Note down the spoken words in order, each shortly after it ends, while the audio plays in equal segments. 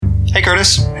Hey,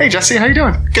 Curtis. Hey, Jesse, how you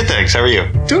doing? Good, thanks. How are you?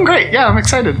 Doing great. Yeah, I'm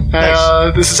excited.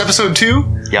 Nice. This is episode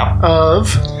 2 Yeah.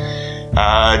 of...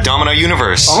 Domino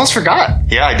Universe. Almost forgot.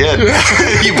 Yeah, I did.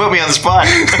 You put me on the spot.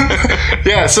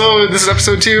 Yeah, so this is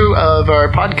episode 2 of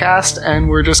our podcast, and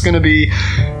we're just going to be...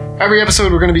 Every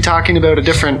episode, we're going to be talking about a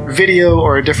different video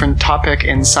or a different topic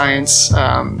in science.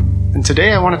 And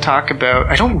today I want to talk about...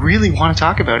 I don't really want to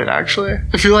talk about it, actually.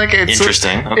 I feel like it's...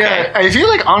 Interesting. Okay. Yeah, I feel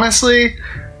like, honestly...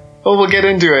 Well, we'll get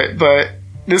into it, but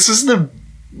this is the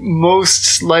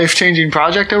most life-changing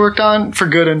project I worked on, for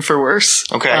good and for worse.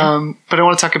 Okay. But I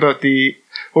want to talk about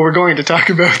we're going to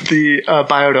talk about the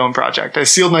Biodome project. I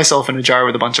sealed myself in a jar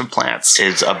with a bunch of plants.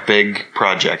 It's a big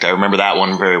project. I remember that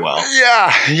one very well.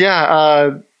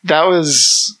 Yeah. That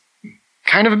was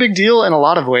kind of a big deal in a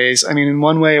lot of ways. I mean, in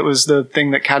one way, it was the thing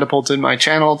that catapulted my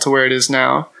channel to where it is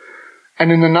now.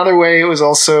 And in another way, it was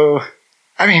also,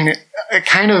 I mean, it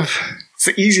kind of...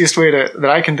 It's the easiest way that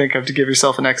I can think of to give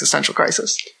yourself an existential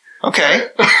crisis. Okay.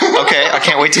 I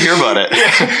can't wait to hear about it.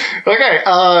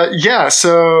 Okay.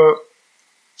 So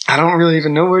I don't really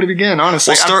even know where to begin,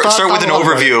 honestly. Well, start with an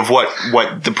overview of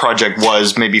what the project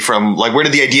was, maybe from, like, where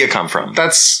did the idea come from?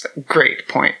 That's a great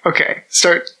point. Okay.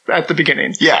 Start at the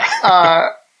beginning. Yeah.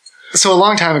 So a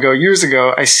long time ago, years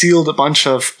ago, I sealed a bunch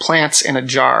of plants in a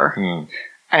jar,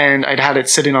 and I'd had it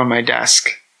sitting on my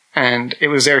desk. And it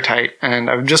was airtight, and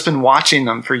I've just been watching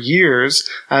them for years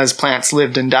as plants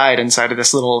lived and died inside of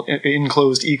this little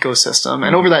enclosed ecosystem.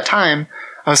 And over that time,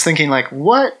 I was thinking, like,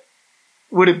 what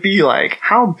would it be like?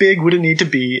 How big would it need to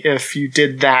be if you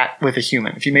did that with a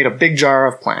human? If you made a big jar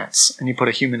of plants and you put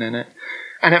a human in it?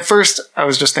 And at first, I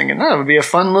was just thinking, that would be a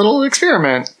fun little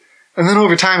experiment. And then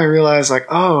over time, I realized, like,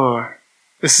 oh,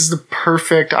 this is the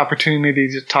perfect opportunity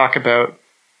to talk about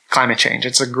climate change.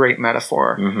 It's a great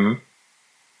metaphor. Mm-hmm.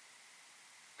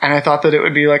 And I thought that it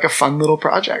would be like a fun little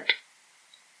project.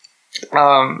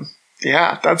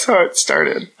 Yeah, that's how it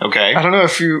started. Okay. I don't know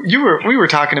if we were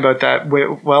talking about that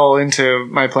well into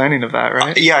my planning of that,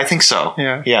 right? Yeah, I think so.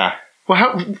 Yeah.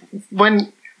 Well,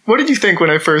 what did you think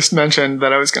when I first mentioned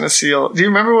that I was going to seal? Do you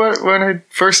remember when I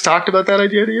first talked about that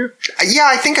idea to you? Yeah,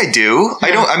 I think I do. Yeah.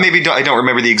 I don't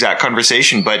remember the exact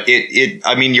conversation, but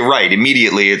I mean, you're right.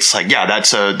 Immediately it's like, yeah,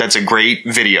 that's a great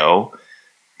video.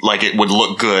 Like, it would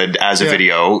look good as a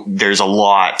video. There's a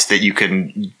lot that you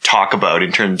can talk about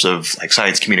in terms of, like,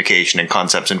 science communication and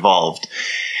concepts involved.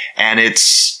 And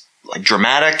it's, like,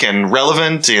 dramatic and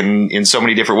relevant in so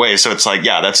many different ways. So it's like,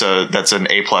 yeah, that's an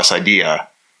A+ idea.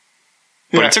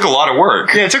 But it took a lot of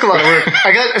work. Yeah, it took a lot of work.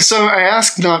 I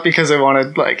asked not because I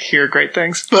wanted, like, hear great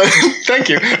things, but thank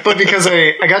you. But because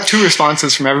I got 2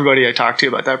 responses from everybody I talked to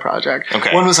about that project.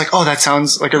 Okay. One was like, oh, that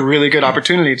sounds like a really good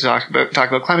opportunity to talk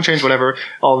about climate change, whatever,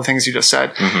 all the things you just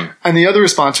said. Mm-hmm. And the other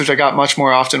response, which I got much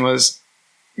more often, was,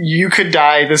 you could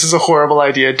die. This is a horrible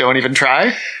idea. Don't even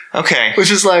try. Okay. Which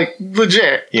is, like,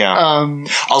 legit. Yeah.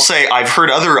 I'll say I've heard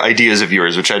other ideas of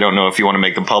yours, which I don't know if you want to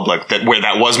make them public, where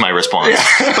that was my response.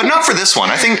 Yeah. But not for this one.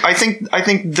 I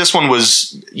think this one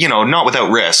was, not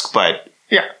without risk, but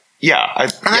yeah.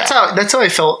 That's how I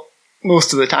felt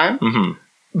most of the time. Mm-hmm.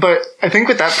 But I think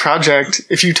with that project,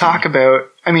 if you talk about,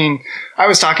 I mean, I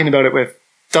was talking about it with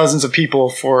dozens of people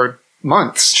for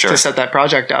months to set that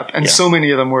project up. And so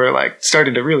many of them were, like,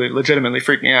 starting to really legitimately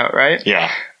freak me out, right? Yeah.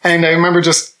 And I remember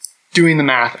just doing the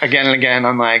math again and again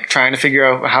on, like, trying to figure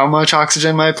out how much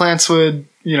oxygen my plants would,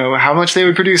 how much they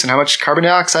would produce and how much carbon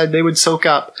dioxide they would soak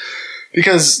up.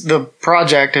 Because the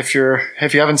project, if you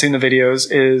haven't seen the videos,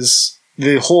 is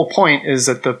the whole point is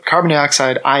that the carbon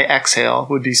dioxide I exhale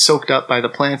would be soaked up by the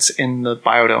plants in the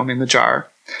biodome, in the jar.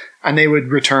 And they would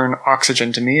return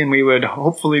oxygen to me, and we would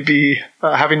hopefully be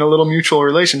having a little mutual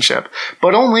relationship.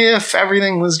 But only if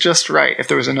everything was just right, if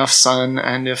there was enough sun,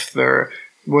 and if there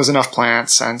was enough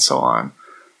plants, and so on.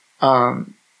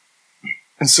 And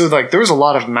so, like, there was a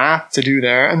lot of math to do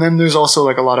there. And then there's also,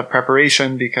 like, a lot of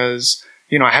preparation because,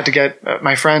 I had to get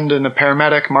my friend and a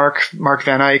paramedic, Mark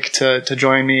Van Eyck, to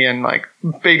join me and, like,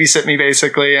 babysit me,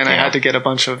 basically. And I had to get a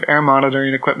bunch of air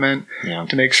monitoring equipment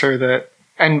to make sure that...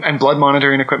 And blood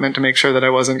monitoring equipment to make sure that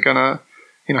I wasn't gonna,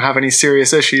 have any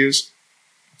serious issues.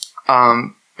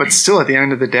 But still, at the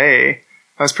end of the day,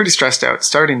 I was pretty stressed out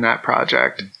starting that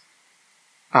project.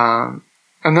 And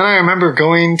then I remember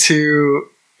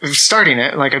starting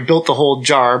it, like, I built the whole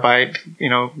jar by,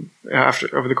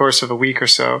 over the course of a week or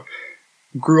so,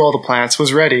 grew all the plants,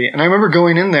 was ready. And I remember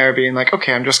going in there being like,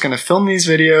 okay, I'm just gonna film these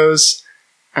videos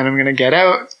and I'm gonna get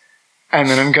out. And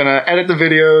then I'm going to edit the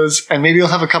videos, and maybe I'll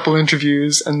have a couple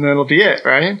interviews, and that'll be it,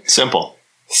 right? Simple,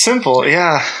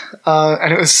 yeah.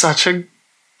 And it was such a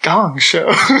gong show.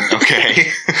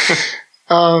 Okay.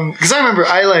 Because I remember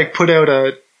I, like, put out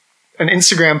an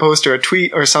Instagram post or a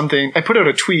tweet or something. I put out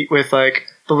a tweet with like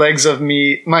the legs of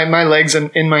me, my legs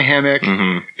in my hammock,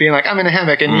 being like, I'm in a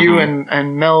hammock. And you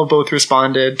and Mel both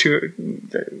responded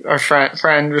to, our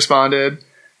friend responded.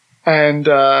 And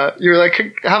you were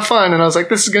like, have fun. And I was like,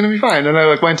 this is going to be fine. And I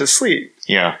like went to sleep.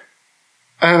 Yeah.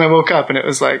 And I woke up and it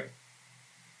was like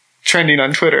trending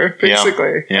on Twitter,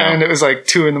 basically. Yeah. And it was like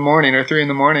 2 a.m. or 3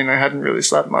 a.m. I hadn't really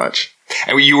slept much.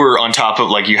 And you were on top of,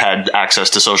 like, you had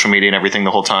access to social media and everything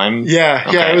the whole time? Yeah.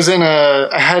 Okay. Yeah.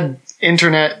 I had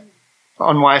internet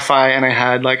on Wi-Fi and I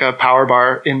had like a power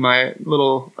bar in my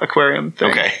little aquarium thing.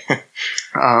 Okay.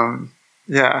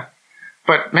 Yeah.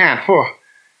 But man,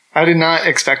 I did not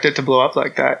expect it to blow up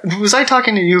like that. Was I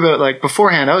talking to you about, like,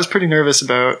 beforehand? I was pretty nervous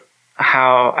about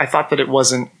how I thought that it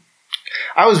wasn't.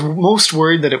 I was most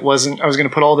worried that it wasn't. I was going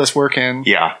to put all this work in,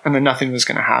 Yeah. and then nothing was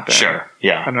going to happen. Sure.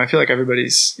 Yeah. I don't know. I feel like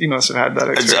you must have had that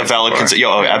experience. It's a valid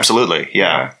before. absolutely.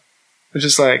 Yeah. It's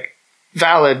just like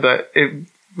valid, but it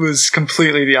was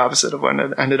completely the opposite of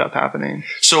what ended up happening.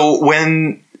 So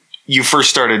when you first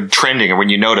started trending, or when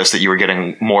you noticed that you were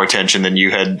getting more attention than you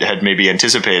had maybe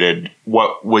anticipated,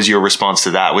 what was your response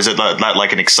to that? Was it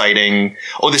like an exciting,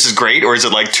 oh, this is great? Or is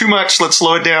it like, too much, let's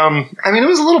slow it down? I mean, it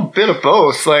was a little bit of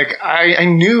both. Like, I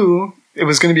knew it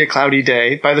was going to be a cloudy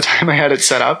day by the time I had it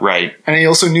set up. Right. And I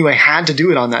also knew I had to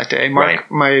do it on that day. Mark,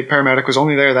 Right. my paramedic, was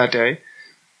only there that day.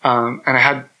 And I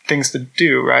had things to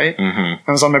do, right? Mm-hmm.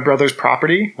 I was on my brother's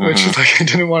property, which is like, I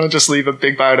didn't want to just leave a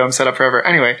big biodome set up forever.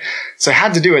 Anyway, so I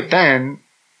had to do it then,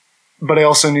 but I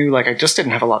also knew, like, I just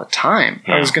didn't have a lot of time.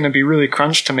 Yeah. I was going to be really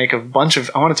crunched to make I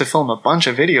wanted to film a bunch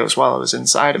of videos while I was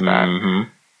inside of that.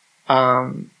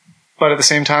 Mm-hmm. But at the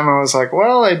same time, I was like,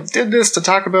 well, I did this to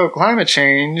talk about climate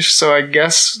change, so I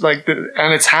guess, like,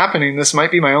 and it's happening. This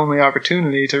might be my only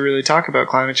opportunity to really talk about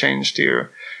climate change to you.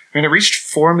 I mean, it reached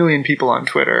 4 million people on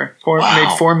Twitter. Wow.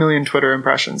 Made 4 million Twitter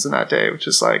impressions in that day, which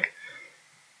is like,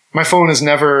 my phone has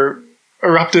never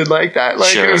erupted like that.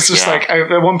 Like, Sure, it was just yeah. like,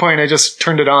 at one point I just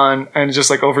turned it on and it just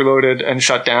like overloaded and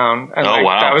shut down. And Oh, like,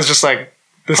 wow. that was just like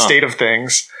the state of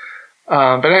things.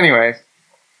 But anyway,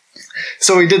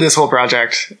 so we did this whole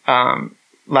project,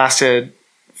 lasted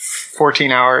 14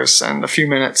 hours and a few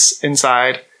minutes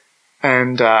inside,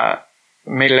 and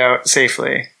made it out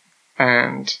safely.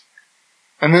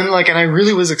 And then, like, and I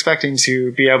really was expecting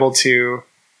to be able to,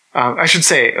 I should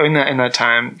say, in that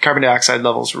time, carbon dioxide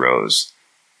levels rose.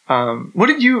 What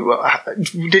did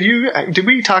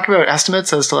we talk about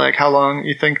estimates as to, like, how long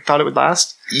you thought it would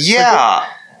last? Yeah.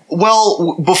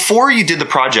 Well, before you did the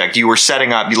project, you were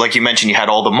setting up, like you mentioned, you had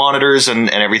all the monitors and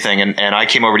everything. And I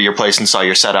came over to your place and saw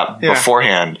your setup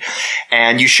beforehand.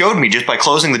 And you showed me, just by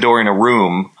closing the door in a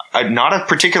room, not a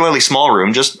particularly small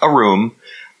room, just a room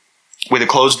with a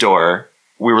closed door.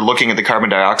 We were looking at the carbon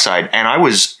dioxide, and I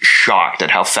was shocked at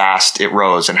how fast it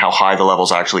rose and how high the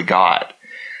levels actually got.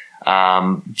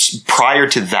 Prior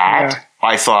to that,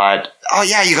 I thought, oh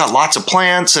yeah, you got lots of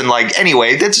plants, and like,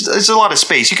 anyway, it's a lot of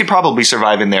space. You could probably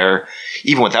survive in there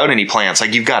even without any plants.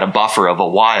 Like, you've got a buffer of a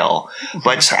while.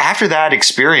 But after that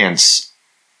experience,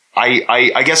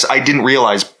 I guess I didn't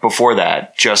realize before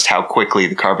that just how quickly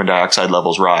the carbon dioxide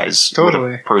levels rise with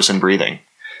a person breathing.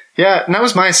 Yeah, and that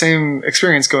was my same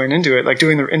experience going into it, like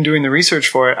doing the research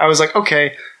for it. I was like,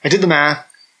 okay, I did the math.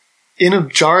 In a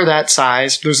jar that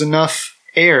size, there's enough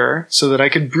air so that I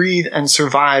could breathe and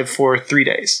survive for 3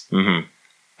 days. Mm-hmm.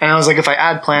 And I was like, if I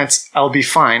add plants, I'll be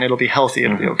fine. It'll be healthy.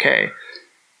 It'll be okay.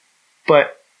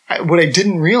 But what I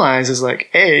didn't realize is,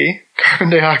 like,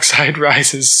 carbon dioxide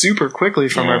rises super quickly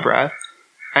from our breath.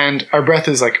 And our breath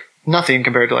is like nothing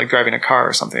compared to like driving a car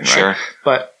or something, right? Sure.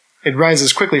 But it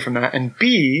rises quickly from that. And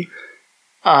B,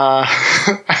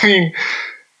 I mean,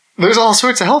 there's all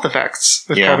sorts of health effects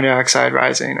with carbon dioxide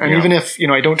rising. And even if,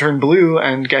 I don't turn blue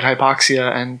and get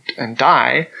hypoxia and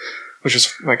die, which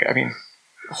is like, I mean,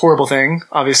 horrible thing,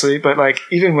 obviously, but like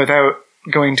even without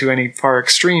going to any far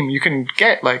extreme, you can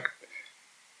get like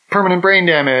permanent brain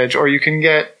damage, or you can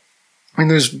get, I mean,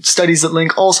 there's studies that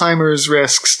link Alzheimer's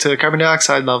risks to carbon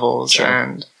dioxide levels,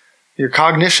 and your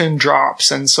cognition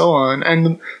drops and so on.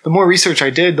 And the more research I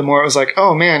did, the more it was like,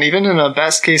 oh man, even in a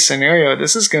best case scenario,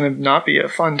 this is going to not be a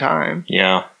fun time.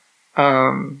 Yeah.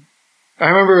 I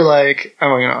remember like,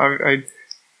 I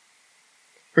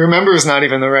remember is not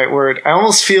even the right word. I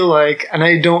almost feel like, and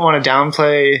I don't want to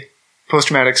downplay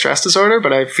post-traumatic stress disorder,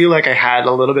 but I feel like I had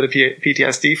a little bit of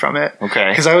PTSD from it. Okay.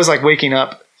 Because I was like waking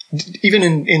up,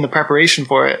 even in the preparation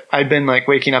for it, I'd been like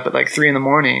waking up at like 3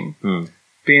 a.m,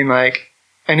 being like,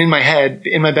 and in my head,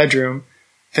 in my bedroom,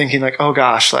 thinking like, oh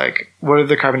gosh, like what are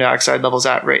the carbon dioxide levels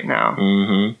at right now?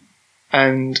 Mm-hmm.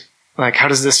 And like, how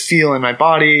does this feel in my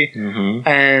body? Mm-hmm.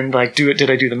 And like, did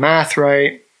I do the math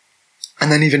right?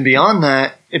 And then even beyond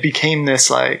that, it became this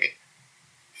like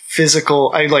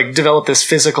physical, I like developed this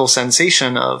physical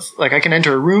sensation of like, I can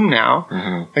enter a room now.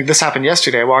 Mm-hmm. Like this happened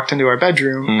yesterday. I walked into our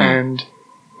bedroom and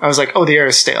I was like, oh, the air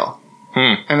is stale.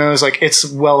 And I was like,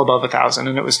 it's well above 1,000,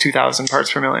 and it was 2,000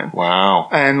 parts per million. Wow.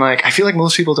 And like, I feel like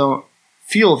most people don't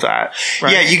feel that.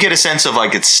 Right? Yeah, you get a sense of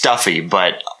like it's stuffy,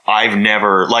 but I've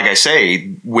never, like I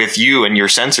say, with you and your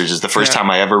sensors is the first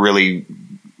time I ever really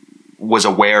was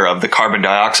aware of the carbon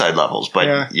dioxide levels.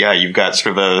 But yeah, you've got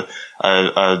sort of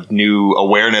a new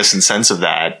awareness and sense of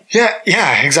that.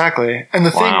 Yeah, exactly. And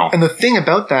the thing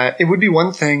about that, it would be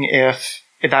one thing if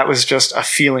that was just a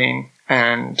feeling.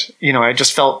 And, you know, I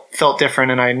just felt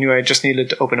different and I knew I just needed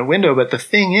to open a window. But the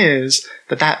thing is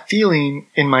that feeling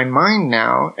in my mind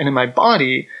now and in my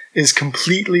body is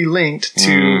completely linked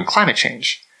to climate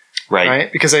change. Right.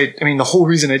 Because I mean, the whole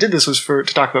reason I did this was to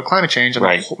talk about climate change.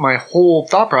 And my whole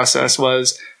thought process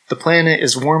was the planet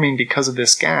is warming because of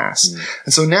this gas.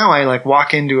 And so now I like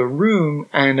walk into a room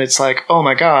and it's like, oh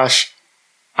my gosh,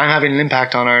 I'm having an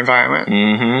impact on our environment.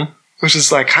 Mm-hmm. Which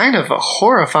is like kind of a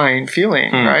horrifying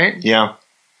feeling, right? Yeah.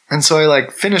 And so I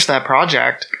like finished that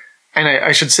project. And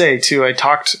I should say too, I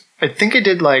think I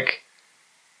did like,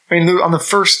 I mean, on the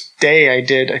first day I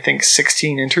did, I think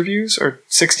 16 interviews or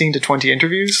 16 to 20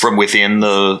 interviews. From within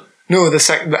the... No,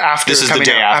 after. This is the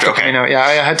day after. Okay. Coming out. Yeah,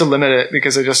 I had to limit it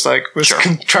because I just like was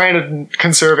trying to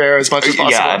conserve air as much as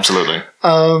possible. Yeah, absolutely.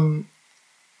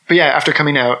 But yeah, after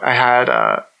coming out, I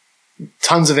had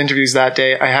tons of interviews that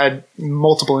day. I had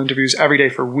multiple interviews every day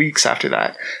for weeks after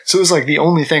that. So it was like the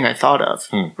only thing I thought of,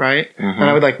 right? And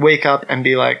I would like wake up and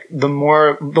be like, the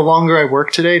longer I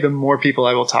work today, the more people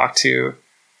I will talk to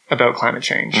about climate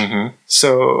change.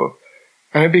 So,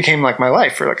 and it became like my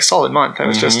life for like a solid month. I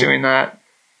was just doing that.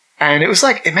 And it was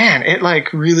like, man, it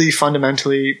like really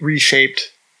fundamentally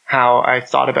reshaped how I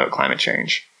thought about climate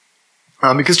change.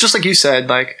 Because just like you said,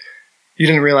 like you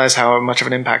didn't realize how much of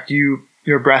an impact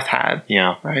your breath had.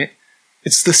 Yeah. Right?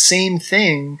 It's the same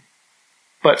thing,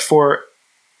 but for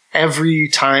every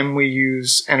time we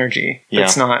use energy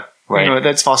that's not, you know,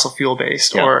 that's fossil fuel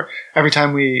based, or every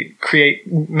time we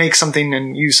make something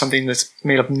and use something that's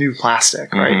made of new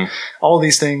plastic, right? All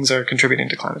these things are contributing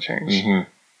to climate change.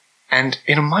 And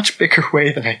in a much bigger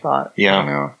way than I thought. Yeah. I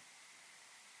don't know.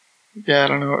 Yeah, I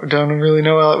don't know. Don't really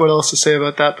know what else to say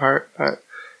about that part, but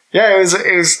yeah, it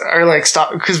was, I like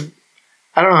stopped because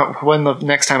I don't know when the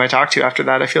next time I talked to you after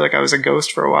that. I feel like I was a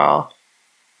ghost for a while.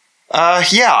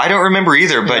 Yeah, I don't remember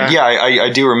either, but I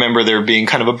do remember there being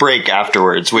kind of a break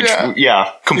afterwards, which,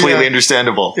 completely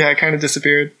understandable. Yeah, I kind of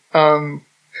disappeared. But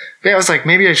yeah, I was like,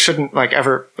 maybe I shouldn't like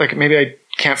ever, like maybe I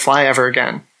can't fly ever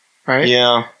again. Right?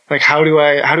 Yeah. Like, how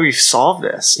do we solve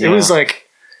this? Yeah.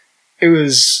 It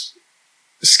was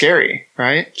scary,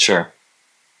 right? Sure.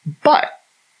 But,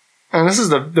 and this is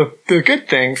the good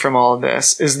thing from all of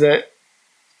this is that,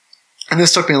 and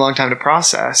this took me a long time to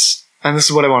process, and this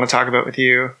is what I want to talk about with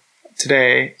you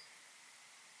today.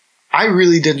 I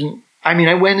really didn't, I mean,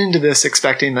 I went into this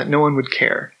expecting that no one would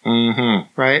care.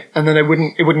 Right? And that it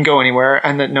wouldn't go anywhere,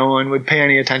 and that no one would pay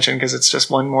any attention because it's just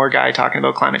one more guy talking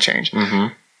about climate change.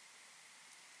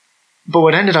 But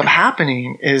what ended up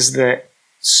happening is that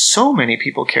so many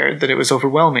people cared that it was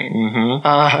overwhelming.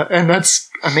 And that's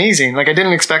amazing. Like I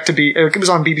didn't expect to be, it was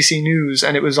on BBC News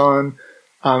and it was on,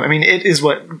 I mean, it is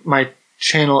what my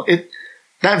channel,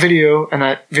 that video and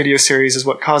that video series is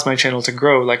what caused my channel to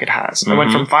grow like it has. I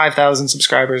went from 5,000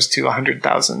 subscribers to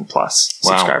 100,000 plus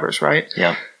subscribers, right?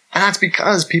 Yeah. And that's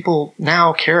because people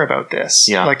now care about this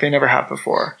like they never have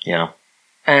before. Yeah.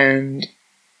 And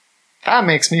that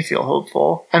makes me feel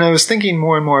hopeful. And I was thinking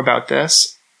more and more about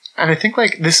this. And I think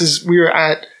like we've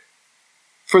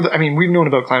known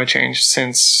about climate change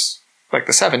since like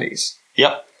the 70s.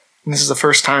 Yep. And this is the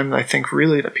first time I think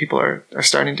really that people are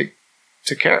starting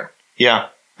to care. Yeah.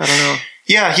 I don't know.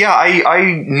 Yeah.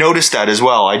 I noticed that as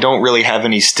well. I don't really have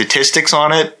any statistics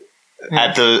on it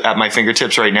at my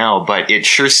fingertips right now, but it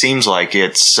sure seems like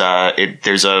there's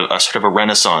a sort of a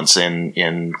renaissance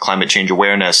in climate change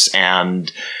awareness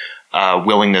and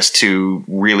willingness to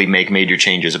really make major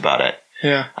changes about it.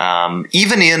 Yeah.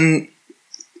 Even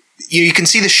you can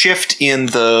see the shift in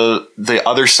the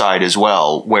other side as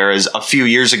well. Whereas a few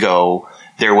years ago,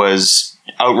 there was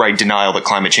outright denial that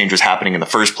climate change was happening in the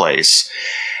first place.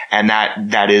 And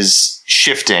that is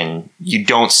shifting. You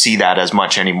don't see that as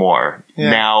much anymore.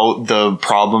 Yeah. Now the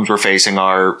problems we're facing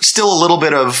are still a little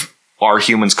bit of are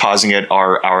humans causing it?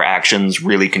 Are our actions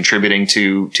really contributing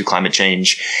to climate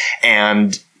change?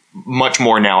 And much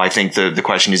more now, I think the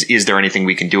question is there anything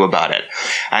we can do about it?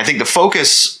 And I think the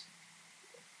focus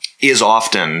is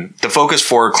often the focus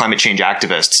for climate change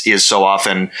activists is so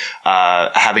often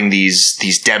having these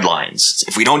deadlines.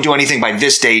 If we don't do anything by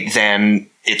this date, then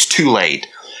it's too late.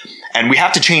 And we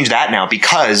have to change that now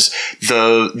because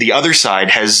the other side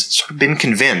has sort of been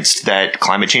convinced that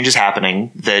climate change is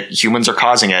happening, that humans are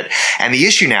causing it. And the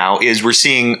issue now is we're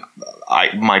seeing,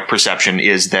 my perception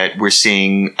is that we're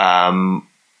seeing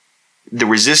the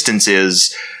resistance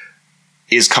is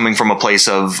coming from a place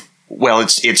of, well,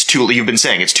 it's too, you've been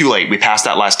saying it's too late. We passed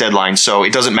that last deadline, so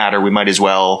it doesn't matter. We might as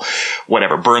well,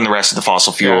 burn the rest of the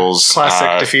fossil fuels. Yeah,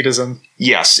 classic defeatism.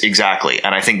 Yes, exactly.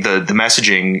 And I think the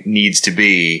messaging needs to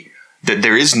be that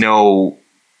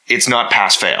it's not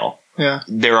pass fail. Yeah.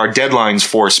 There are deadlines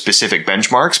for specific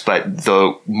benchmarks, but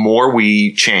the more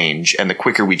we change and the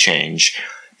quicker we change,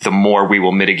 the more we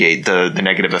will mitigate the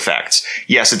negative effects.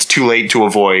 Yes, it's too late to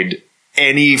avoid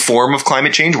any form of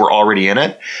climate change. We're already in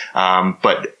it.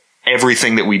 But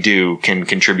everything that we do can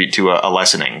contribute to a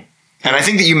lessening. And I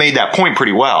think that you made that point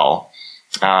pretty well.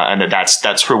 And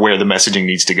that's where the messaging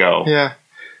needs to go. Yeah.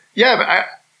 Yeah. But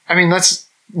I mean, that's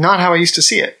not how I used to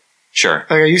see it. Sure.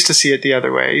 Like I used to see it the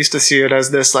other way. I used to see it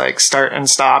as this like start and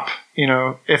stop,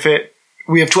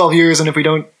 we have 12 years and if we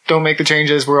don't make the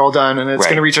changes, we're all done and it's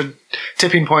going to reach a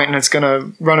tipping point and it's going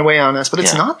to run away on us. But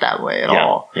it's not that way at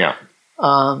all. Yeah.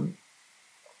 And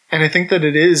I think that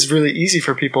it is really easy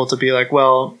for people to be like,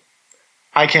 well,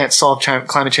 I can't solve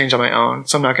climate change on my own,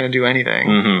 so I'm not going to do anything.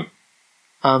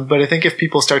 Mm-hmm. But I think if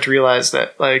people start to realize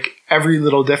that like every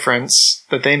little difference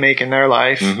that they make in their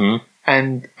life mm-hmm.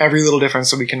 and every little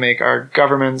difference that we can make our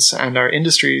governments and our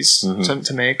industries mm-hmm.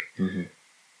 to make, mm-hmm.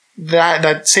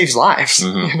 that saves lives,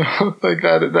 mm-hmm. like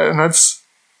that, and that's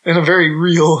in a very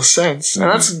real sense. Mm-hmm.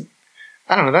 And that's,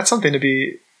 I don't know, that's something to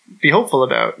be hopeful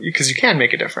about because you can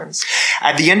make a difference.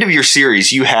 At the end of your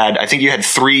series, I think you had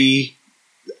 3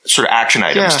 sort of action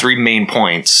items, 3 main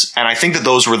points. And I think that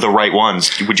those were the right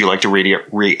ones. Would you like to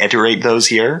reiterate those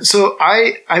here? So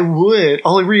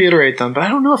I'll reiterate them, but I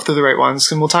don't know if they're the right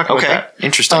ones, and we'll talk about that. Okay,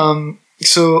 interesting.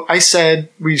 So I said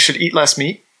we should eat less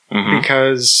meat mm-hmm.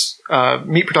 because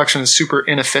meat production is super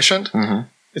inefficient. Mm-hmm.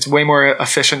 It's way more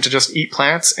efficient to just eat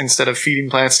plants instead of feeding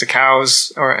plants to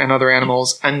cows and other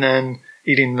animals and then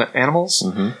eating the animals.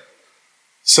 Mm-hmm.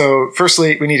 So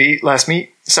firstly, we need to eat less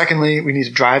meat. Secondly, we need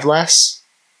to drive less.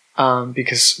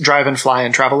 Because drive and fly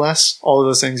and travel less, all of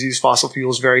those things use fossil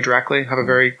fuels very directly, have a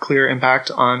very clear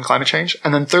impact on climate change.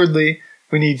 And then thirdly,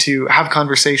 we need to have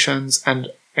conversations and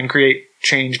create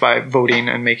change by voting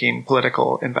and making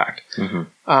political impact.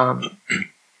 Mm-hmm.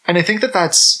 And I think that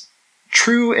that's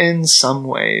true in some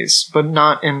ways, but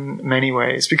not in many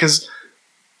ways, because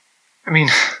I mean,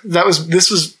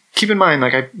 keep in mind,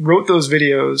 like I wrote those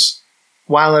videos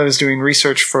while I was doing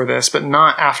research for this, but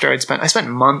not after I spent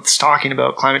months talking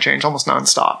about climate change almost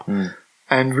nonstop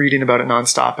and reading about it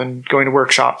nonstop and going to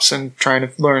workshops and trying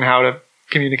to learn how to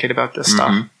communicate about this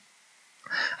stuff.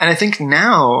 And I think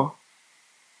now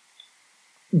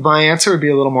my answer would be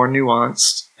a little more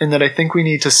nuanced in that I think we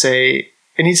need to say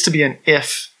it needs to be an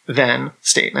if-then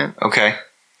statement. Okay.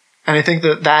 And I think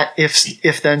that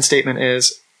if-then statement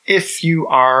is if you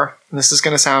are, and this is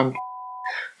going to sound,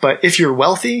 but if you're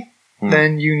wealthy,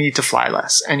 then you need to fly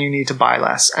less and you need to buy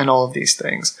less and all of these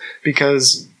things,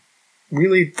 because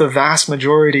really the vast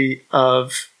majority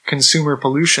of consumer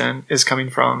pollution is coming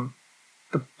from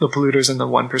the polluters in the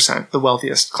 1%, the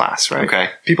wealthiest class, right? Okay.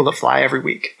 People that fly every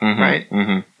week, right?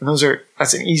 Mm-hmm. And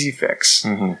that's an easy fix.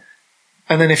 Mm-hmm.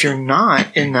 And then if you're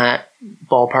not in that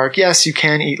ballpark, yes, you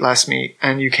can eat less meat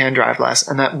and you can drive less,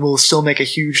 and that will still make a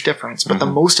huge difference. But the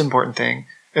most important thing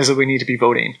is that we need to be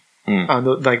voting.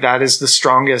 That is the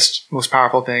strongest, most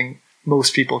powerful thing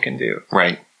most people can do.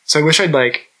 Right. So I wish I'd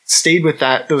stayed with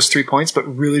those 3 points, but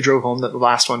really drove home that the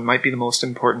last one might be the most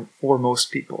important for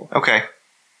most people. Okay.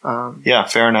 Yeah,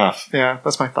 fair enough. Yeah,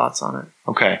 that's my thoughts on it.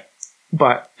 Okay.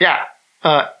 But yeah,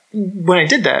 when I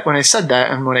said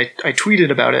that, and when I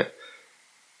tweeted about it,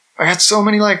 I got so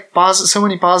many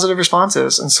positive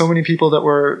responses, and so many people that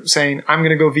were saying, "I'm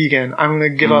going to go vegan. I'm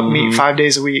going to give up meat 5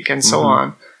 days a week," and so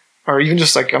on. Or even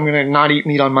just I'm going to not eat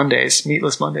meat on Mondays.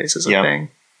 Meatless Mondays is a thing.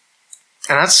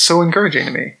 And that's so encouraging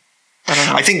to me. I don't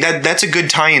know. I think that's a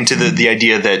good tie-in to the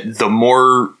idea that the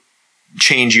more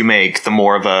change you make, the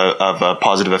more of a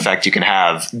positive effect you can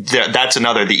have. That's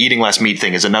the eating less meat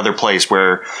thing is another place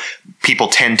where people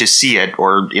tend to see it,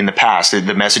 or in the past, the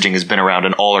messaging has been around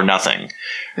an all or nothing,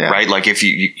 right? Like if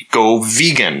you go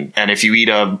vegan and if you eat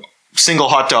a single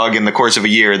hot dog in the course of a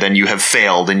year, then you have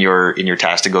failed in your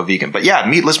task to go vegan. But yeah,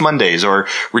 meatless Mondays or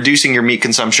reducing your meat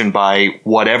consumption by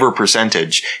whatever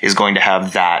percentage is going to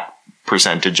have that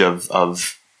percentage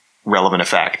of relevant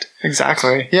effect.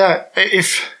 Exactly. Yeah.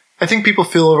 I think people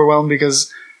feel overwhelmed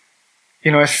because,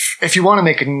 you know, if you want to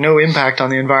make no impact on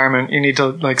the environment, you need to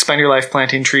like spend your life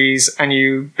planting trees, and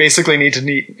you basically need to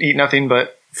eat nothing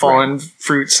but fallen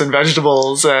fruits and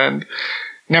vegetables and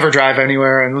never drive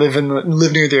anywhere and live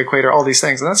near the equator, all these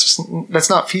things. And that's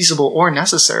not feasible or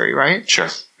necessary, right? Sure.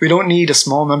 We don't need a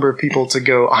small number of people to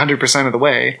go 100% of the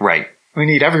way. Right. We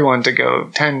need everyone to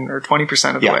go 10 or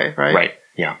 20% of the way, right? Right.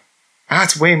 Yeah. And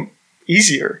that's way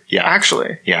easier, Yeah.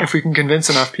 actually, Yeah. if we can convince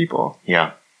enough people.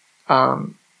 Yeah.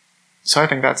 So I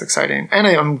think that's exciting. And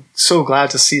I'm so glad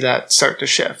to see that start to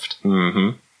shift.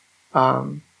 Mm-hmm.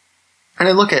 And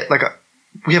I look at, like,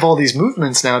 we have all these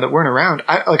movements now that weren't around.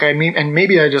 And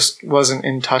maybe I just wasn't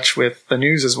in touch with the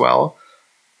news as well,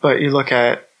 but you look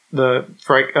at the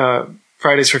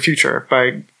Fridays for Future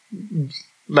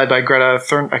led by Greta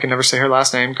I can never say her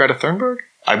last name. Greta Thunberg?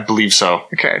 I believe so.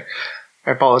 Okay.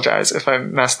 I apologize if I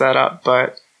messed that up,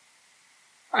 but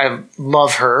I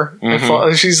love her.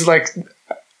 Mm-hmm. She's like,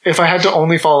 if I had to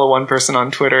only follow one person on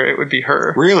Twitter, it would be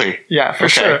her. Really? Yeah, for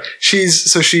sure.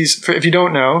 She's if you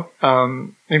don't know,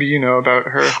 maybe you know about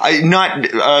her.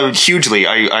 Not hugely.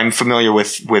 I'm familiar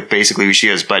with basically who she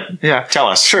is, but Yeah. tell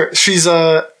us. She's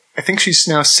I think she's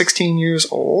now 16 years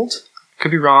old.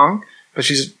 Could be wrong, but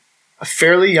she's a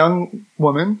fairly young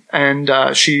woman, and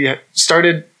she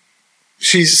started.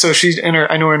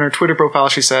 I know in her Twitter profile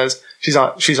she says she's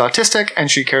autistic and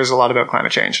she cares a lot about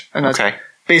climate change, and that's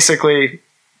basically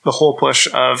the whole push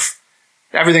of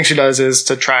everything she does is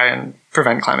to try and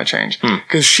prevent climate change,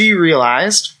 because she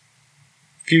realized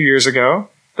a few years ago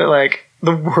that like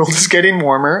the world is getting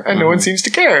warmer and no one seems to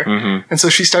care, and so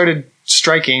she started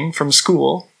striking from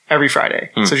school every Friday.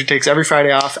 So she takes every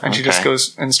Friday off and she just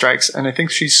goes and strikes. And I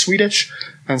think she's Swedish,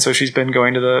 and so she's been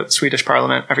going to the Swedish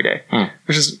Parliament every day,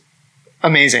 which is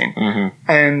amazing.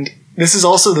 And this is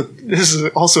also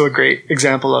a great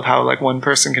example of how like one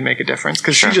person can make a difference,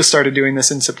 because she just started doing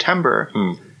this in September,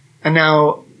 and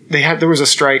now there was a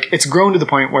strike. It's grown to the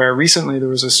point where recently there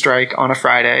was a strike on a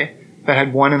Friday that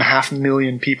had 1.5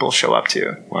 million people show up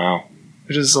to. Wow.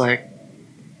 Which is like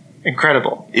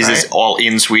incredible. Is this all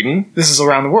in Sweden? This is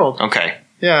around the world. Okay.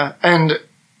 Yeah, and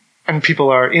people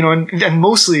are, you know, and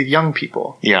mostly young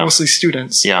people. Yeah. Mostly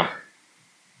students. Yeah.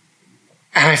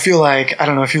 And I feel like, I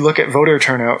don't know, if you look at voter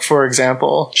turnout, for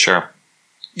example, Sure.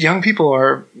 young people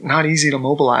are not easy to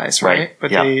mobilize, right? Right.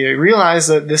 But Yeah. they realize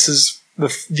that this is the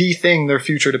thing their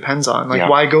future depends on. Like,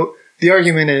 Yeah. the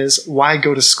argument is, why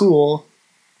go to school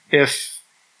if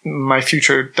my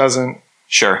future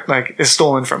Sure. is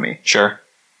stolen from me? Sure.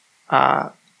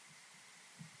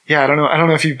 Yeah, I don't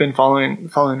know if you've been following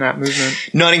that movement.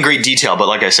 Not in great detail, but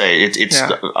like I say, it's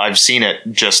Yeah. I've seen it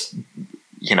just,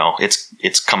 you know,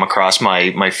 it's come across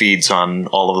my feeds on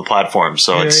all of the platforms.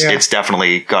 So it's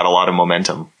definitely got a lot of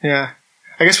momentum. Yeah.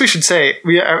 I guess we should say,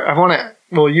 I want to,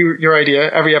 well, your idea,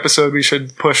 every episode we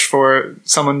should push for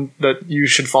someone that you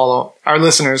should follow, our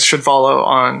listeners should follow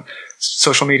on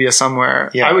social media somewhere.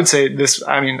 Yeah. I would say this,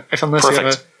 I mean, unless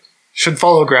you should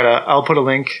follow Greta, I'll put a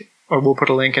link, or we'll put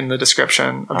a link in the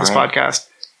description of this podcast.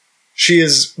 She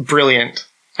is brilliant.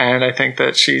 And I think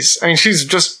that she's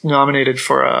just nominated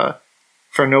for a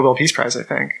Nobel Peace Prize, I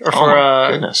think. Or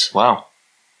for goodness. Wow.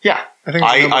 Yeah. I think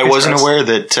I wasn't aware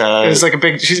that it's like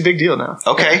she's a big deal now.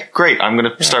 Okay, great. I'm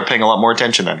gonna start paying a lot more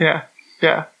attention then. Yeah.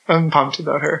 Yeah. I'm pumped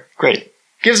about her. Great.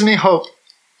 Gives me hope.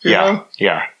 You know?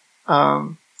 Yeah.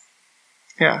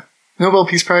 Yeah. Nobel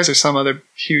Peace Prize or some other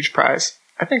huge prize.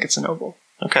 I think it's a Nobel.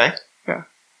 Okay. Yeah.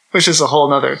 Which is a whole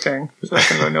nother thing.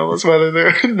 Talking about Nobels, whether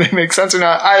they make sense or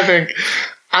not. I think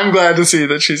I'm glad to see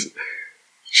that she's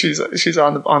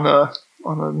on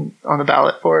the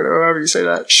ballot for it, or however you say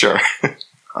that. Sure.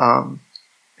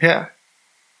 Yeah.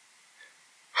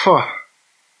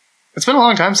 It's been a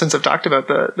long time since I've talked about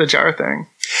the jar thing.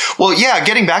 Well, yeah,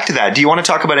 getting back to that, do you want to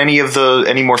talk about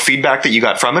any more feedback that you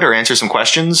got from it, or answer some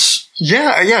questions?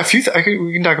 Yeah, a few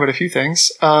we can talk about a few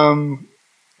things. One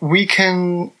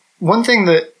thing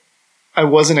that I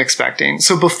wasn't expecting.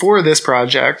 So before this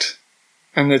project,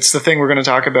 and it's the thing we're going to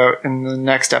talk about in the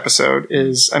next episode,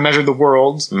 is I measured the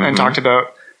world and talked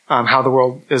about how the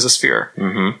world is a sphere.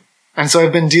 Mm-hmm. And so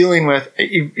I've been dealing with,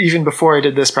 even before I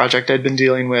did this project, I'd been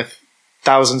dealing with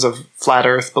thousands of flat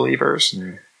earth believers.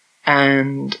 Mm.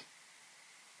 And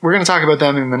we're going to talk about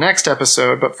them in the next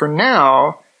episode. But for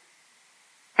now,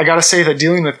 I got to say that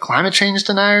dealing with climate change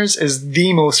deniers is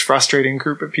the most frustrating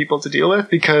group of people to deal with,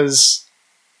 because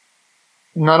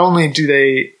not only do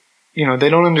they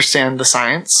don't understand the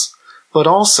science, but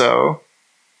also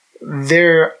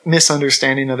their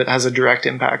misunderstanding of it has a direct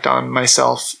impact on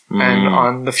myself and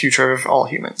on the future of all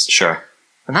humans. Sure.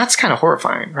 And that's kind of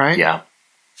horrifying, right? Yeah.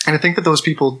 And I think that those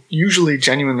people usually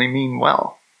genuinely mean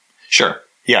well. Sure.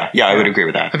 Yeah, I would agree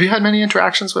with that. Have you had many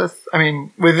interactions with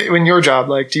in your job,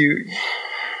 like, do you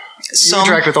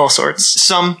interact with all sorts?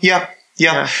 Some, yeah.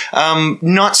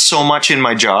 Not so much in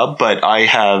my job, but I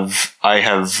have,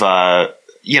 I've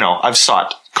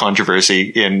sought controversy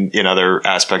in other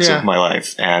aspects of my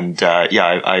life. And,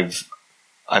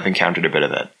 I've encountered a bit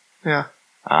of it. Yeah.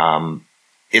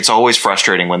 It's always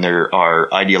frustrating when there are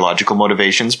ideological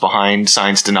motivations behind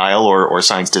science denial or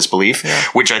science disbelief,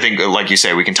 which I think, like you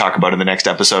say, we can talk about in the next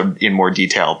episode in more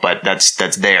detail, but that's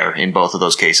there in both of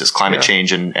those cases, climate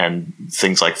change and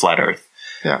things like flat Earth.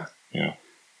 Yeah. Yeah.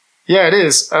 Yeah, it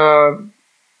is. I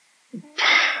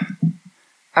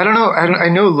don't know. I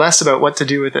know less about what to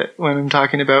do with it when I'm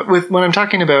talking about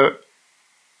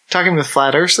talking with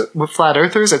flat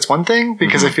earthers. It's one thing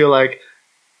because I feel like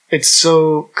it's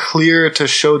so clear to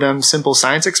show them simple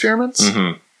science experiments.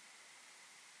 Mm-hmm.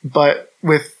 But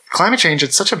with climate change,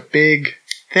 it's such a big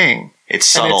thing. It's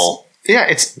subtle.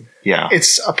 It's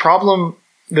a problem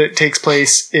that takes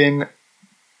place in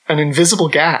an invisible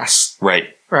gas.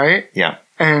 Right. Right? Yeah.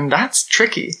 And that's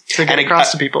tricky to get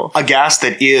across to people. A gas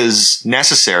that is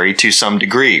necessary to some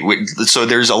degree. So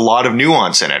there's a lot of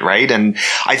nuance in it, right? And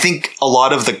I think a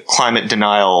lot of the climate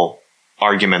denial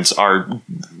arguments are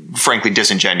frankly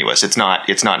disingenuous. It's not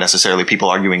necessarily people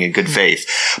arguing in good faith,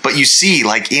 but you see,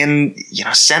 like in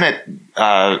Senate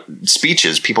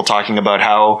speeches, people talking about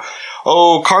how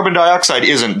carbon dioxide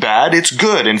isn't bad, it's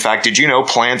good. In fact, did you know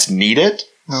plants need it?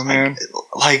 Oh man,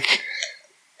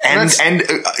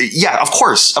 of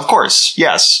course,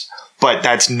 yes. But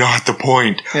that's not the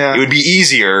point. Yeah. It would be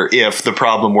easier if the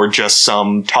problem were just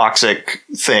some toxic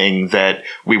thing that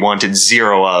we wanted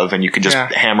zero of, and you could just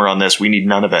hammer on this. We need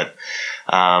none of it.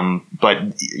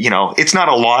 But it's not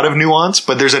a lot of nuance,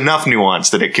 but there's enough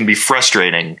nuance that it can be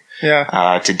frustrating.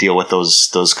 To deal with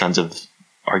those kinds of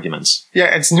arguments.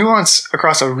 Yeah, it's nuance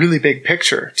across a really big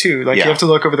picture too. Like you have to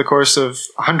look over the course of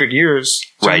 100 years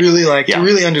to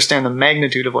really understand the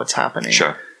magnitude of what's happening.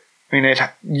 Sure. I mean,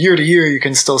 year to year, you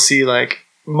can still see like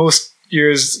most of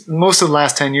the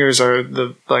last 10 years are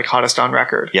the like hottest on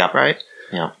record. Yeah. Right.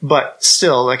 Yeah. But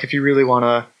still, like if you really want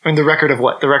to, the record of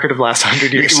what? The record of the last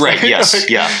 100 years. Right. Yes. Like,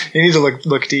 you need to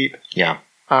look deep. Yeah.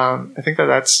 I think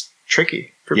that's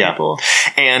tricky for people.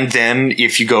 And then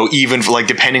if you go even like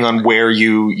depending on where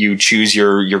you choose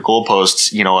your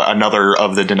goalposts, another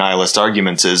of the denialist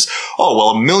arguments is,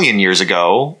 a million years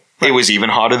ago, it was even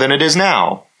hotter than it is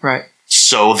now. Right.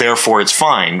 So therefore it's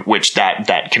fine, which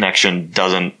that connection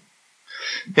doesn't,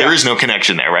 there is no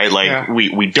connection there, right? Like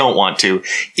we don't want to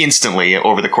instantly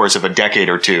over the course of a decade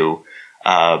or two,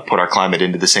 put our climate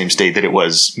into the same state that it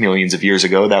was millions of years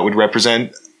ago. That would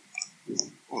represent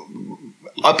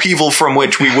upheaval from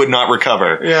which we would not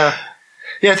recover. Yeah.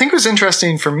 I think it was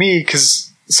interesting for me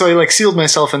so I like sealed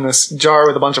myself in this jar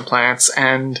with a bunch of plants,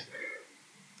 and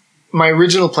my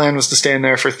original plan was to stay in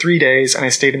there for 3 days, and I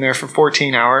stayed in there for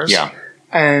 14 hours. Yeah.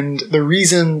 And the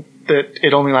reason that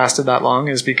it only lasted that long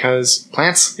is because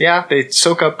plants, they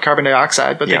soak up carbon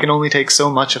dioxide, but they can only take so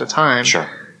much at a time. Sure.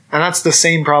 And that's the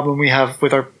same problem we have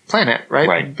with our planet, right?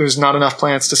 Right. There's not enough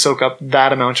plants to soak up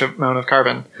that amount of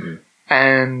carbon. Mm.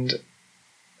 And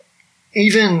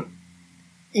even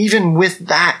with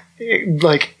that,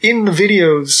 like in the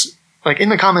videos, like in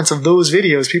the comments of those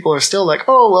videos, people are still like,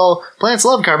 oh, well, plants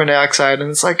love carbon dioxide. And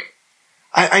it's like,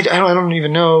 I don't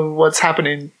even know what's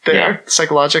happening there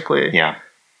psychologically. Yeah.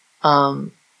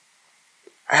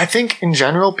 I think in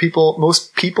general,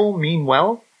 most people mean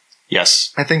well.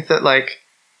 Yes. I think that like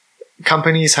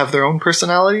companies have their own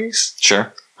personalities.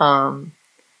 Sure. But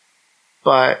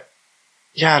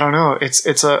I don't know.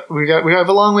 We have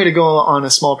a long way to go on a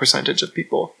small percentage of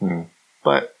people,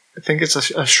 but I think it's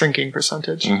a shrinking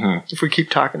percentage if we keep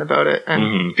talking about it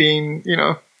and being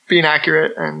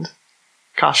accurate and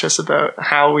cautious about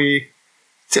how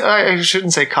I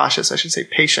shouldn't say cautious. I should say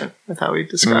patient with how we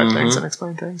describe things and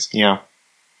explain things. Yeah.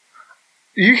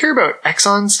 You hear about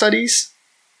Exxon studies?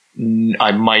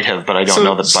 I might have, but I don't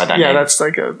know that by that name. Yeah, that's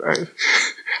like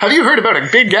have you heard about a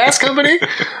big gas company?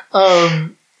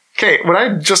 Okay, what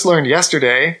I just learned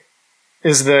yesterday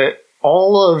is that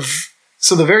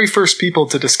the very first people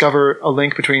to discover a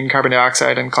link between carbon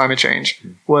dioxide and climate change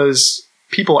was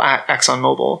people at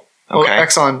ExxonMobil. Well,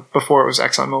 Exxon before it was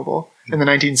ExxonMobil in the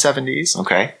 1970s.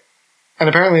 Okay. And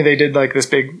apparently they did like this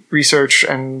big research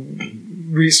and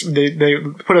they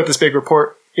put out this big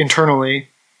report internally.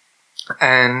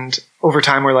 And over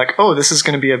time we're like, oh, this is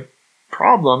going to be a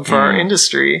problem for our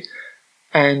industry.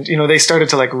 And, they started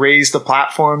to like raise the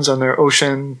platforms on their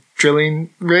ocean drilling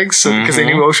rigs, so because they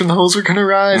knew ocean levels were going to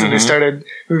rise, and they started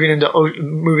moving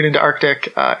into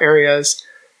Arctic areas.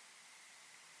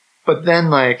 But then,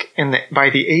 like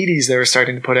by the 80s, they were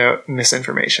starting to put out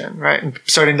misinformation, right, and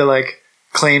starting to like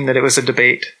claim that it was a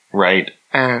debate, right.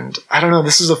 And I don't know.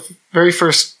 This is the very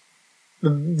first, the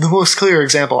most clear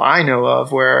example I know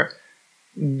of where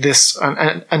this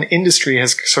an industry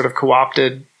has sort of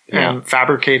co-opted and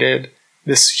fabricated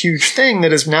this huge thing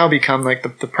that has now become like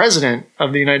the president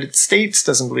of the United States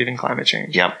doesn't believe in climate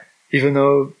change. Yep. Even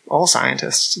though all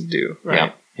scientists do, right?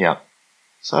 Yep. Yep.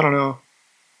 So I don't know.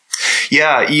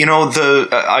 Yeah, you know,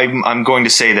 I'm going to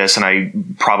say this, and I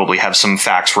probably have some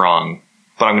facts wrong,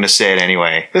 but I'm going to say it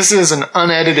anyway. This is an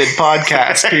unedited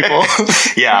podcast, people.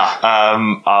 Yeah,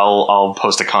 I'll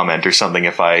post a comment or something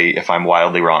if I'm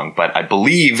wildly wrong, but I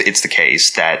believe it's the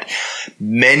case that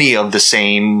many of the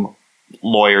same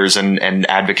lawyers and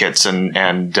advocates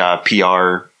and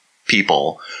PR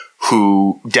people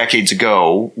who decades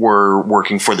ago were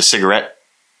working for the cigarette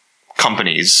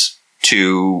companies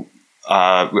to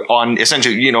on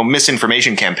essentially, you know,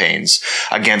 misinformation campaigns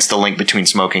against the link between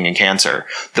smoking and cancer.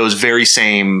 Those very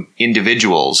same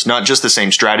individuals, not just the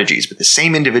same strategies, but the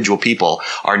same individual people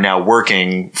are now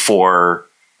working for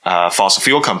fossil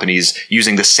fuel companies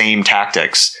using the same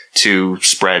tactics to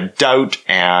spread doubt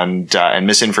and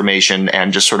misinformation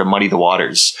and just sort of muddy the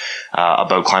waters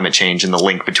about climate change and the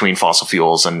link between fossil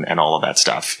fuels and all of that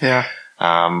stuff. Yeah.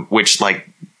 Which, like,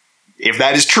 if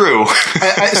that is true,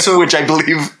 which I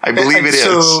believe it is.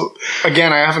 So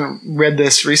again, I haven't read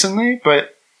this recently,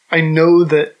 but I know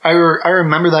that I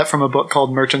remember that from a book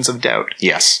called Merchants of Doubt.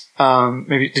 Yes.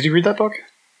 Maybe did you read that book?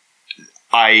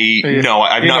 I've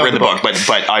not read the book, but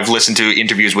I've listened to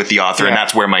interviews with the author, and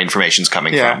that's where my information's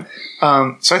coming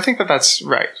from. So I think that's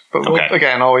right. But we'll,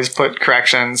 again, always put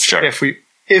corrections. Sure. If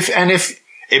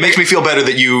it makes me feel better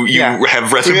that you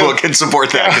have read the book and support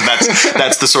that, because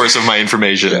that's the source of my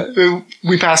information. Yeah.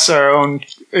 We passed our own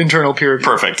internal peer review.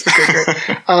 Perfect. Okay,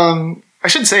 great. I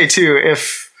should say too,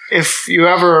 if you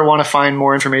ever want to find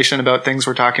more information about things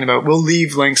we're talking about, we'll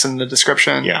leave links in the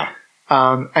description. Yeah.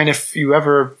 And if you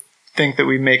ever think that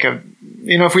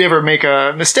if we ever make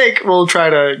a mistake, we'll try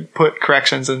to put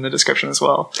corrections in the description as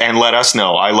well. And let us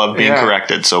know. I love being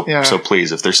corrected. So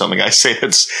please, if there's something I say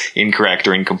that's incorrect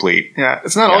or incomplete. Yeah.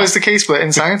 It's not always the case, but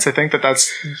in science, I think that's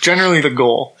generally the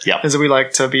goal. Yeah. Is that we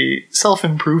like to be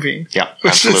self-improving. Yeah,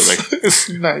 absolutely. It's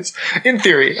nice. In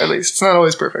theory, at least. It's not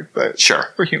always perfect, but sure.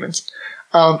 We're humans.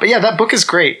 But yeah, that book is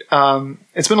great.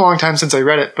 It's been a long time since I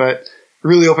read it, but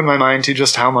really opened my mind to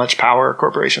just how much power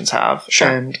corporations have. Sure.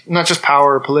 And not just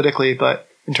power politically, but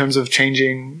in terms of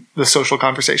changing the social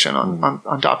conversation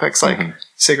on topics like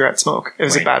cigarette smoke.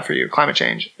 Is it bad for you? Climate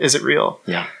change. Is it real?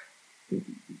 Yeah.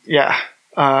 Yeah.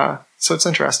 So it's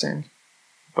interesting,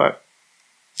 but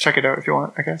check it out if you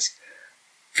want, I guess.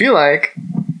 Feel like,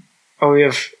 we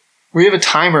have a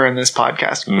timer in this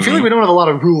podcast. I feel like we don't have a lot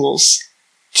of rules.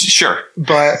 Sure.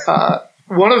 But,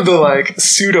 one of the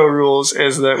pseudo rules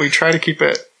is that we try to keep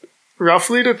it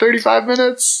roughly to 35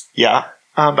 minutes. Yeah.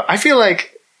 But I feel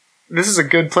like this is a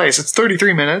good place. It's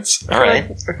 33 minutes. All right.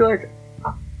 I feel like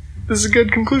this is a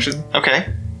good conclusion.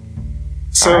 Okay.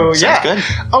 So right, sounds good.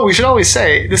 Oh, we should always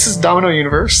say this is Domino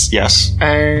Universe. Yes.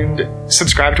 And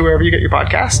subscribe to wherever you get your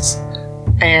podcasts.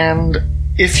 And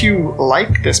if you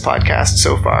like this podcast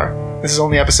so far, this is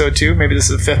only episode 2. Maybe this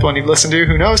is the 5th one you've listened to.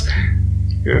 Who knows?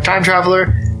 You're a time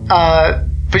traveler.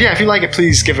 But yeah, if you like it,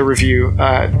 please give a review.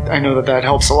 I know that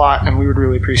helps a lot, and we would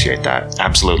really appreciate that.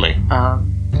 Absolutely.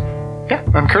 Yeah,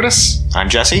 I'm Curtis. I'm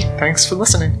Jesse. Thanks for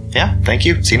listening. Yeah, thank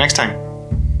you. See you next time.